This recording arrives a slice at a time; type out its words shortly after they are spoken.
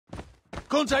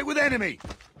Contact with enemy!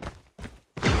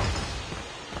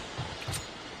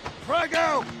 Frag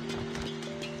out!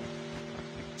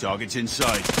 Target's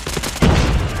inside.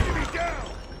 Enemy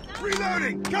down!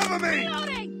 Reloading! Cover me!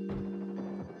 Reloading!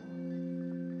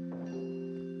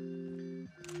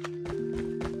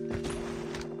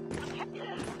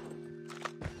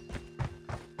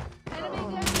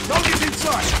 Target's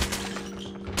inside!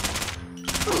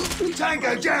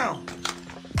 Tango down!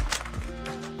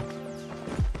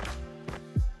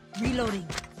 Reloading.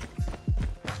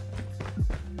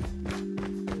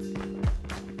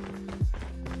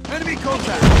 Enemy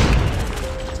contact!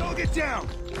 Target down!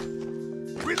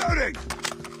 Reloading!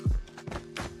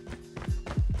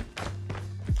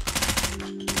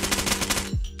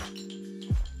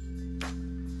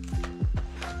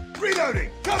 Reloading!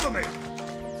 Cover me!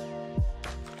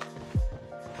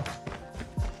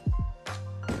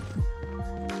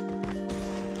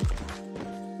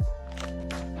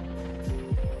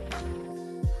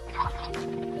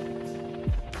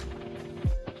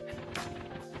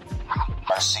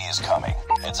 RC is coming.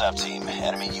 Heads up, team.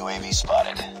 Enemy UAV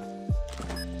spotted.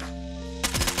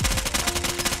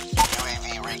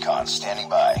 UAV recon standing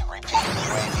by. Repeat,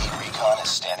 UAV recon is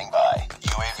standing by.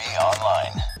 UAV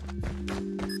online.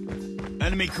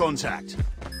 Enemy contact.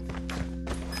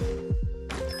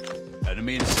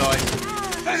 Enemy in sight.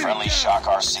 Friendly Shock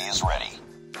RC is ready.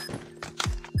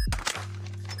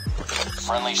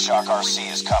 Friendly Shock RC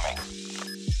is coming.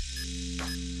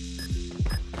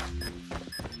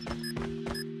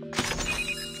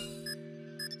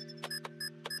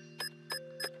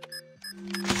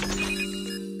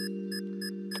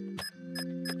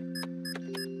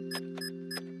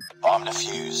 Bomb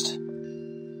defused.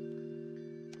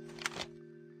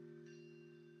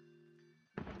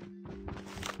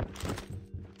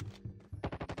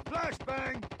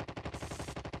 Flashbang!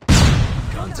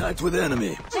 Contact with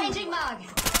enemy. Changing mag.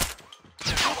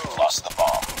 Lost the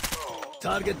bomb.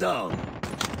 Target down.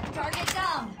 Target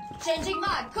down. Changing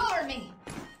mag. Cover me.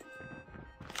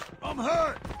 I'm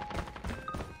hurt!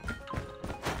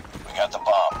 We got the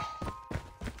bomb.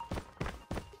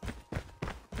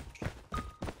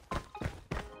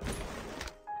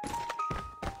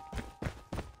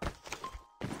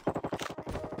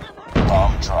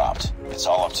 Bomb dropped. It's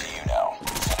all up to you now.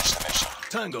 Finish the mission.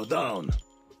 Tango down.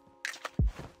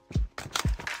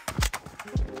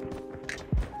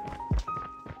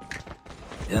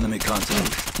 Enemy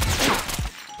contact.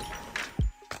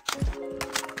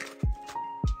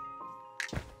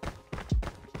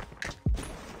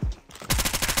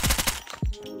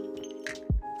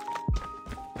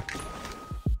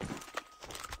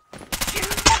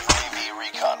 UAV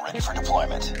recon ready for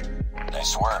deployment.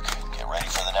 Nice work. Get ready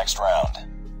for the next round.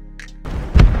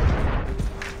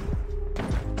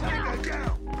 Tango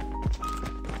down!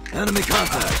 Enemy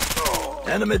contact.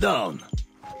 Enemy down.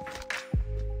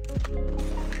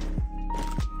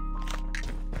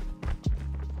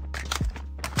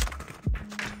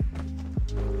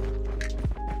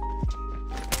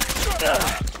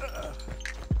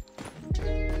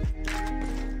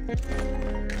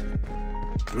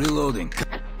 Reloading.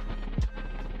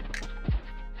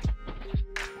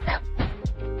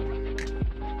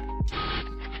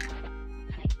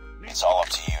 It's all up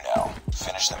to you now.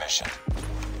 Finish the mission.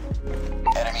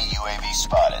 Enemy UAV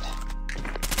spotted.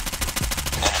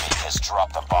 Enemy has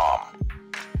dropped the bomb.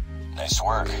 Nice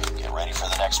work. Get ready for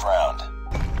the next round.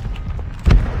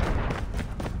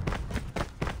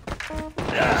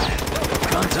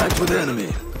 Contact with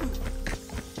enemy.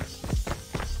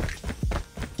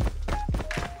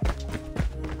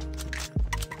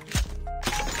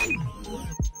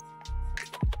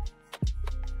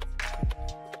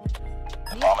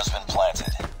 The bomb has been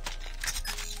planted.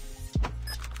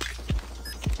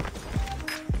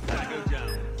 Tango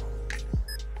down!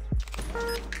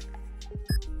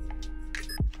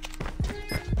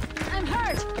 I'm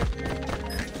hurt.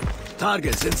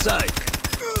 Targets in sight.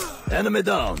 Enemy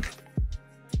down.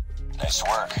 Nice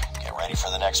work. Get ready for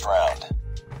the next round.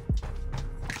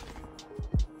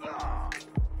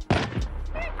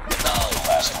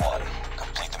 Last one.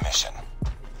 Complete the mission.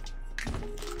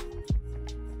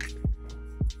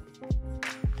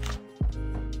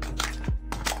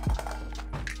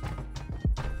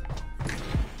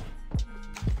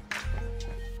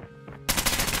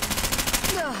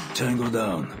 Tango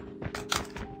down.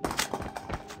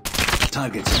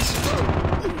 Targets in sight.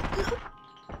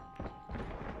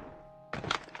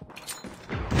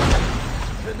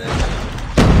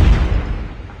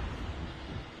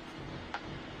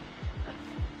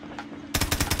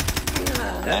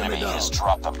 Enemy has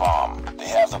dropped the bomb. They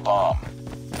have the bomb.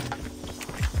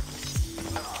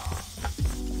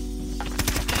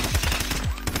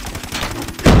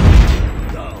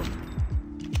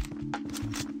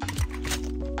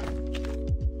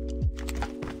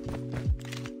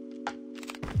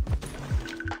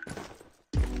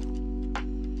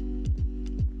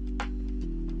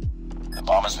 The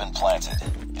bomb has been planted.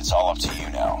 It's all up to you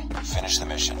now. Finish the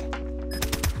mission.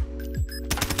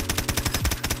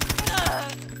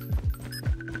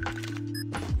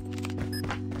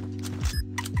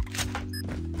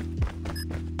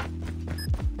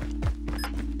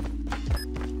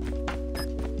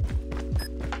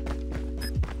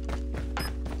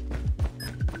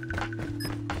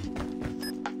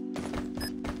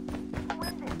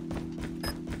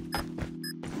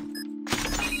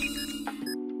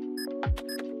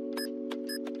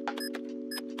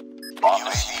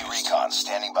 UAV recon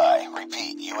standing by.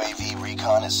 Repeat, UAV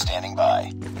recon is standing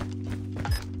by.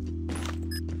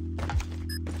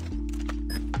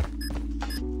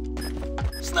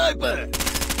 Sniper!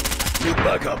 Need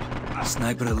backup.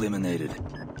 Sniper eliminated.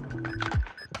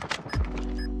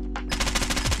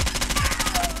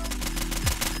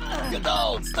 Get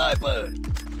down, sniper!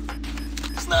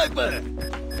 Sniper!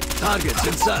 Targets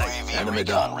inside. UAV Enemy recon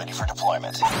down. ready for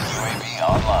deployment. UAV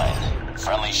online.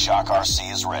 Friendly Shock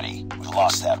RC is ready. We've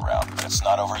lost that round, but it's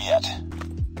not over yet.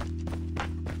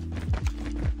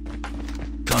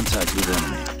 Contact with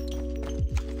enemy.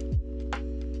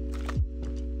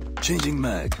 Changing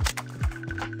mag.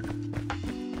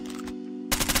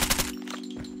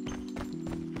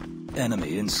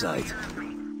 Enemy in sight.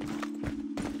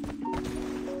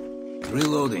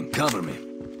 Reloading, cover me.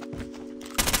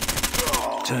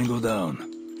 Tango down.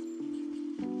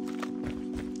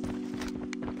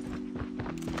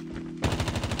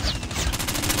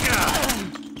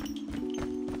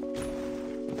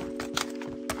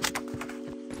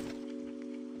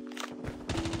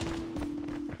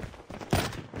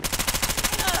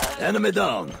 Enemy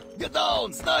down. Get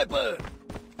down, sniper.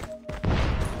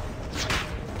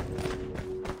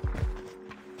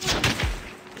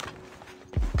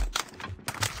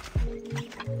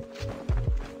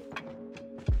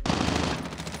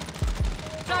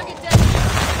 Target dead.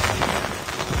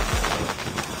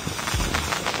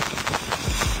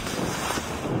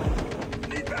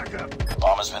 Need backup.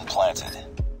 Bomb has been planted.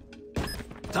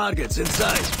 Targets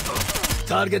inside.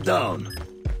 Target down.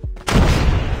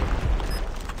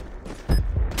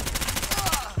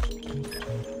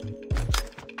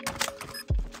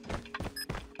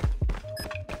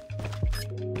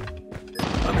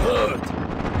 I'm hurt.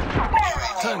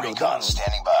 UAV Tango recon down.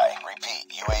 standing by. Repeat,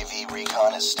 UAV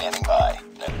recon is standing by.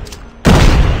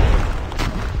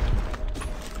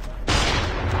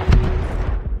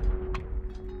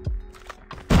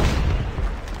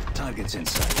 Targets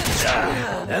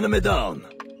inside. Enemy down.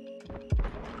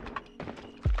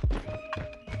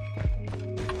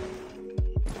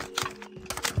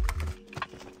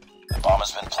 The bomb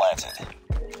has been planted.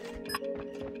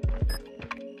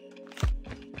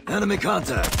 Enemy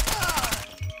contact.